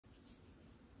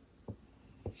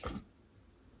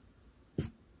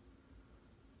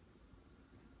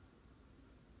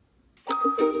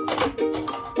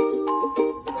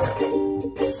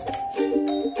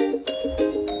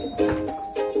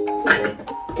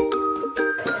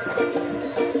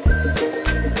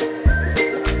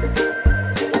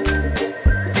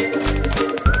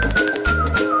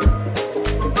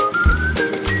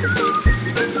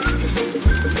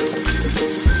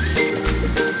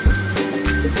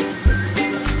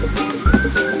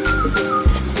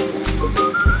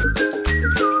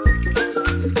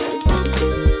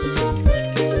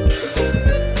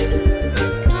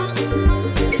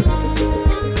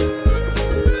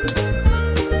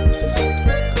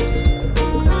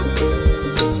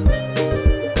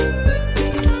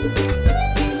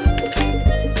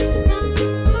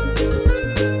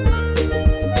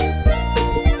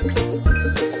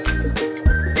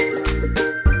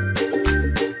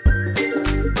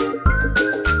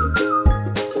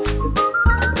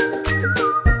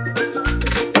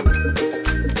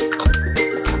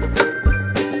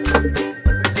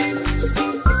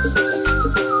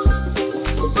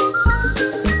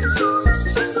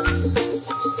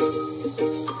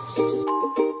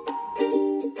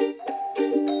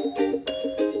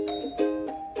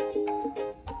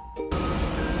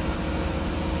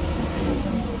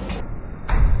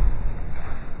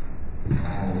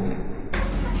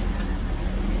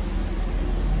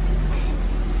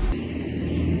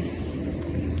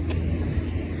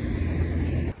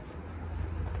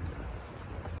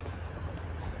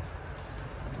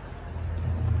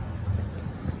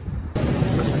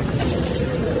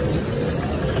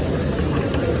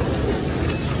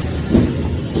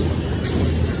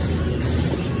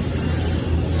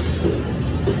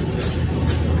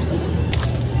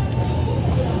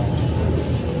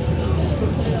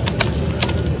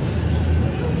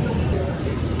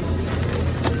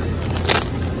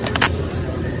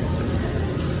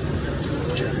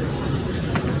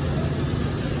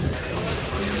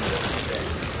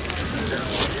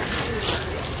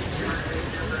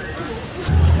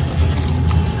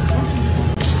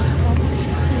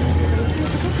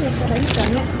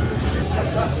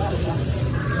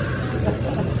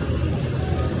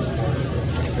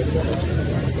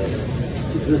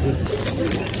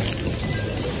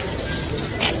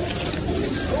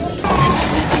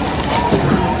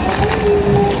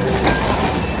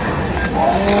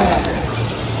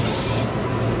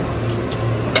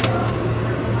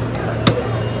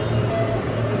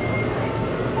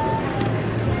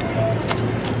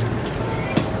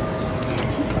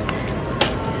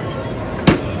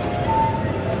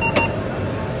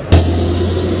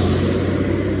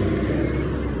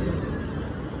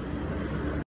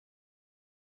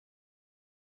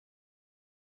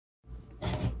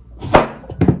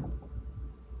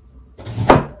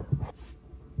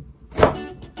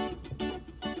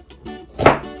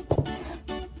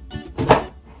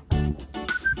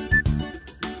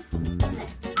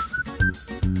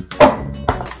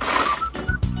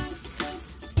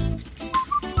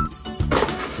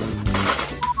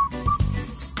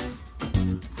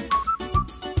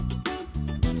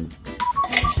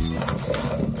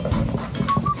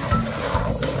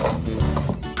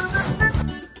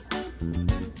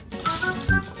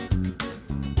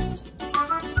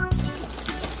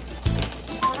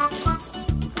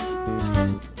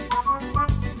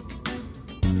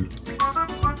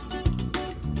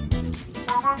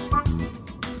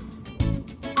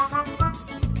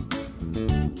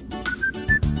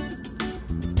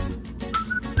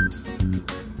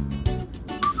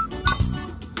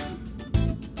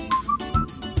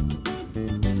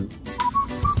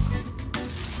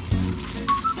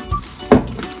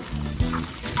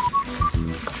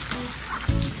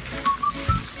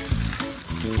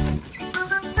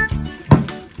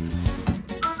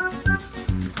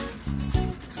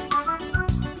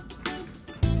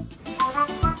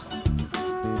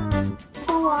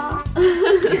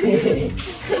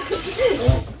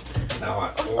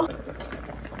나왔어.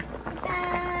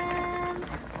 짠!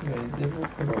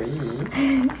 돼지부끄러이.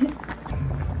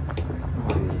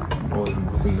 오늘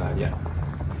무슨 날이야?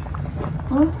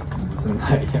 어? 무슨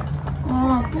날이야?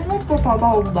 아, 뿜오빠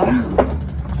받아온 날.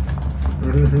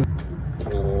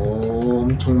 오,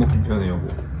 엄청 먹기 편해 여보.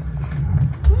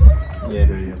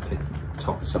 얘를 이렇게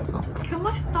적셔서. 개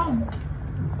맛있다.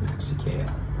 역시 개야.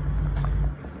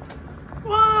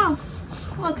 와,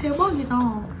 와 대박이다.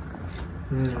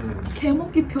 개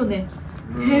먹기 편해.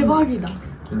 대박이다.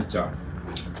 진짜.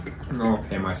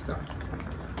 개 맛있다.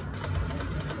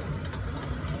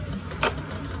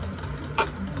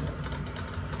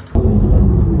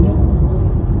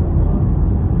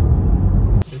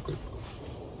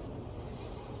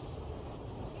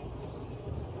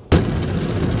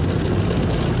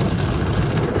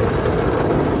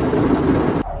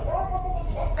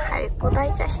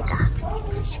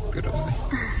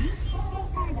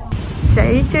 진짜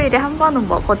일주일에 한 번은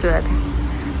먹어줘야 돼.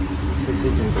 3시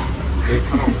정도 여기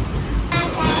사람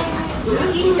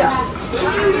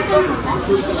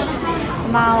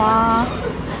고마워.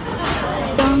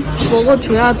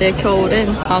 먹어줘야 돼,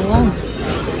 겨울엔 방어.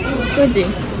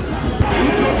 그지?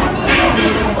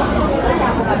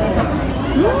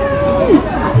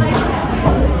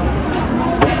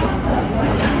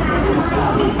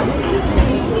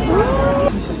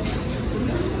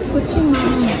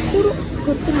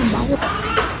 그치만 마고.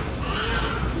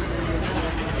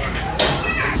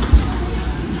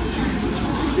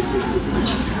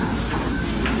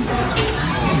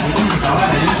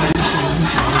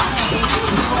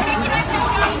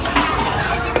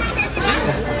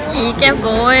 이게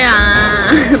뭐야?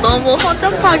 너무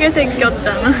허접하게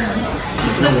생겼잖아.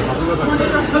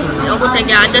 여보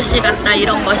되게 아저씨 같다,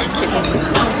 이런 거 시키고.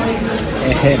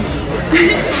 에헴.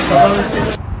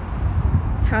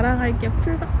 자랑할 게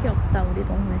풀밖에 없다, 우리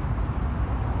동네.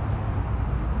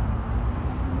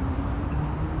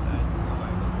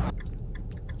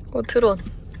 드론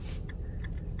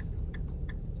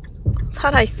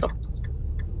살아있어.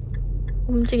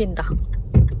 움직인다.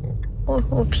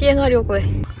 비행하려고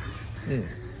해. 응.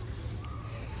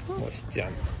 멋있지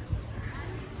않아?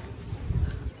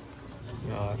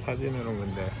 아, 사진으로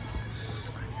근데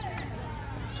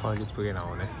더 이쁘게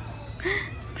나오네.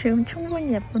 지금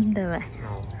충분히 예쁜데 왜?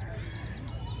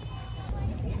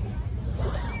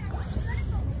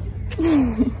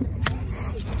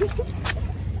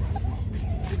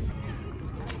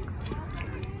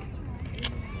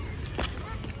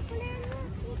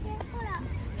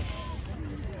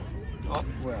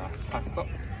 뭐야, 봤어?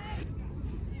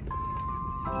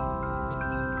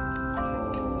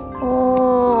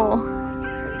 오.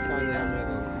 천천히 하면은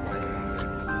많이 나오네.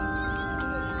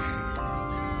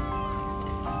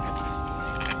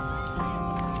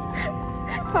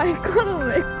 발걸음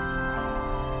왜?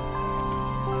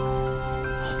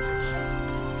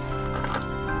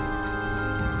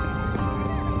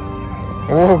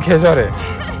 오, 개 잘해.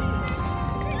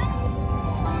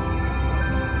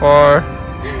 헐.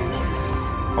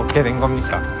 어떻게 된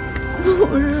겁니까?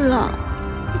 몰라.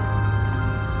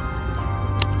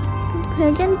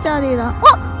 100엔짜리라.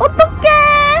 어떡해!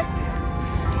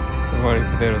 이걸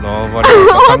그대로 넣어버리면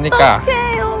어떡합니까?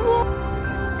 어떡해, 여보.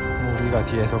 우리가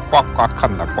뒤에서 꽉꽉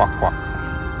한다, 꽉꽉.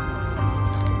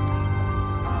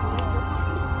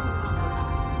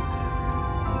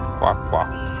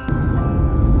 꽉꽉.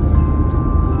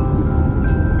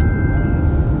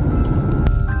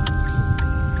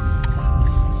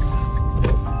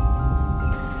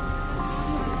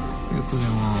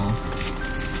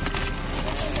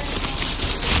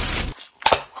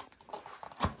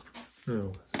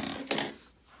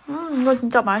 이거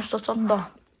진짜 맛있어, 쩐다.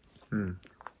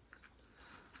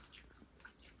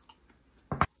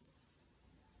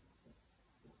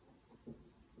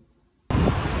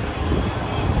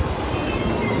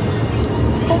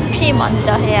 호피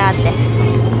먼저 해야 돼.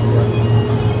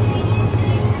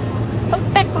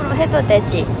 흑백으로 해도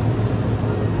되지?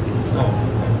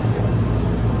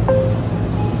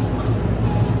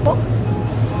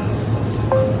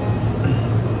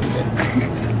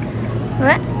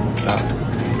 왜?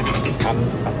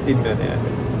 앞뒷면 해야 돼.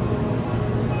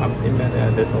 앞뒷면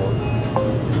해야 돼서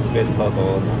 20에 더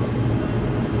넣어.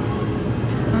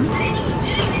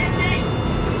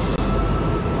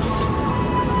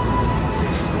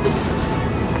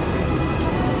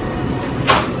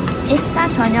 이따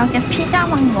저녁에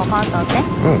피자만 먹어도 돼?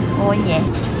 응. 오예.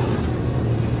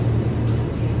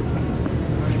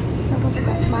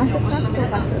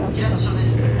 마스카토가 들었어.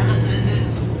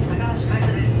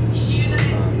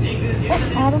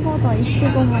 아르보더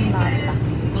이치고만 나왔다.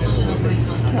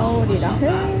 겨울이라.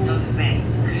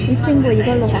 이 친구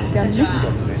이걸로 바뀌었네?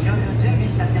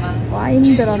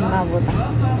 와인 들었나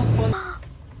보다.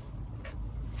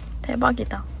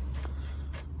 대박이다.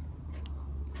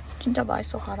 진짜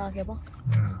맛있어, 가라age 봐.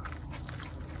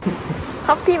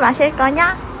 커피 마실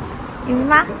거냐?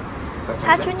 임마?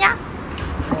 사주냐?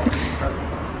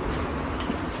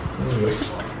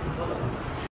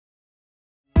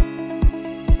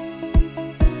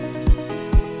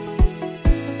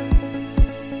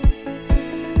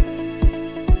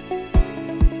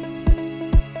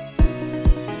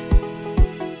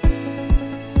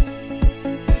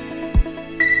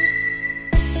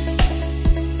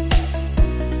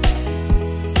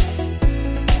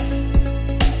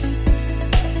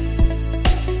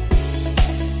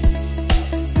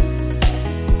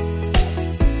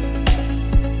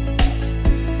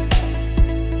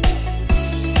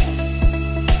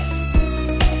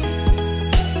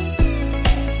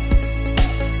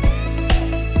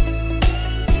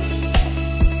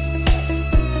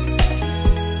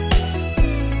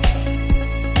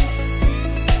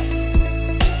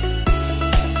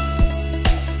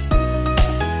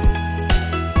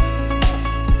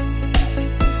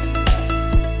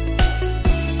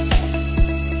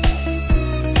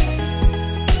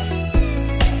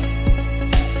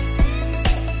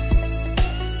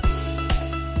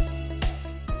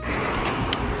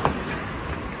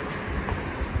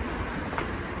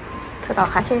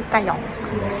 가실까요?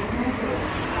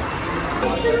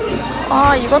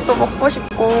 아, 이것도 먹고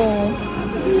싶고,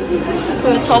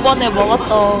 그 저번에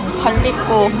먹었던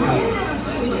갈릭고,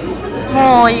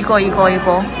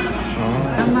 이거.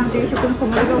 定食の小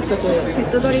盛りがお一つ、セ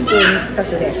ットドリンク2つ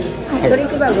で、ドリン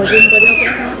クバー50個でお送りし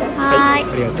ます。はーい。あ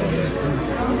りがとうご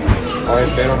ざいま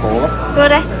す。ペロ먹어?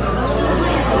 그래.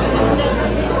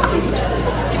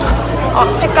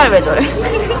 색깔 왜 저래?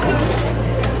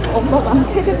 엄마가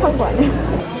세대판 거 아니야?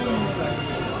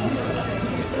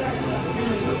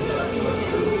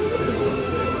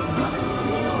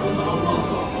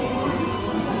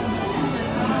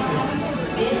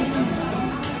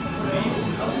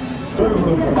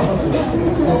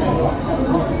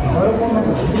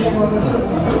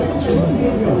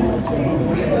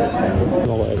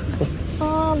 먹어야겠어.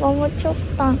 아, 너무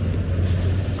춥다.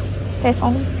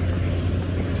 배송.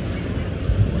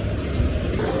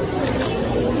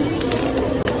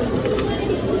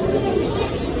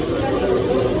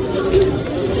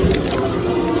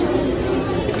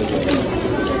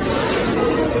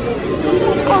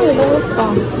 아, 너무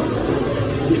춥다.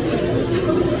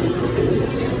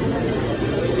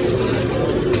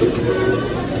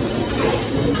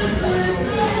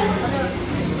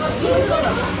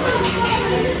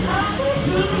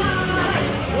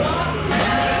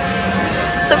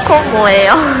 스콘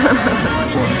뭐예요?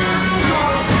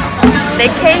 내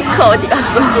케이크 어디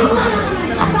갔어?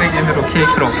 300엔으로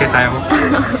케이크를 어떻게 사요?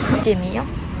 10억엔이요?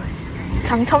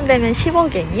 당첨되면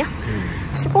 10억엔이요?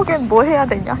 10억엔 뭐 해야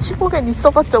되냐? 10억엔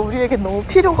있어봤자 우리에겐 너무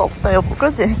필요가 없다 여보,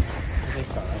 그지?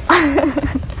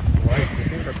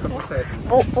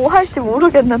 뭐 할지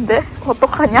모르겠는데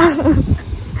어떡하냐?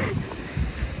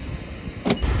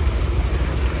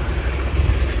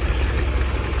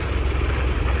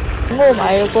 무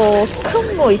말고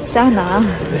큰 무 있잖아.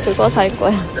 그거 살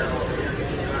거야.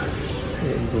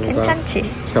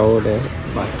 괜찮지? 겨울에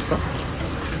맛있어?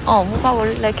 무가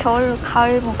원래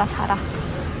가을 무가 살아.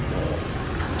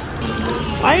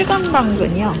 빨간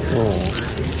당근이야.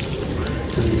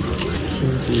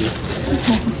 신기.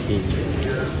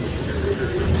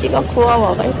 이거 구워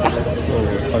먹을까?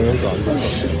 당연도 안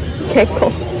돼.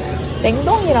 개코.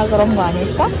 냉동이라 그런 거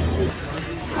아닐까?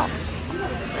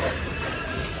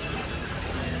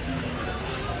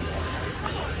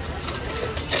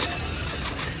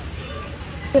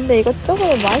 근데 이거 조금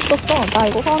맛있었어. 나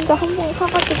이거 혼자 한 봉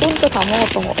사가지고 혼자 다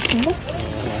먹었던 것 같은데?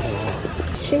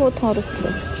 시고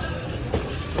타르트.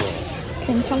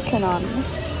 괜찮게 나왔네.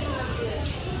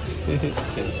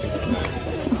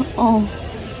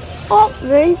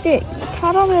 웨이지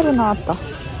캐러멜로 나왔다.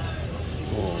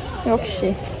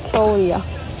 역시 겨울이야.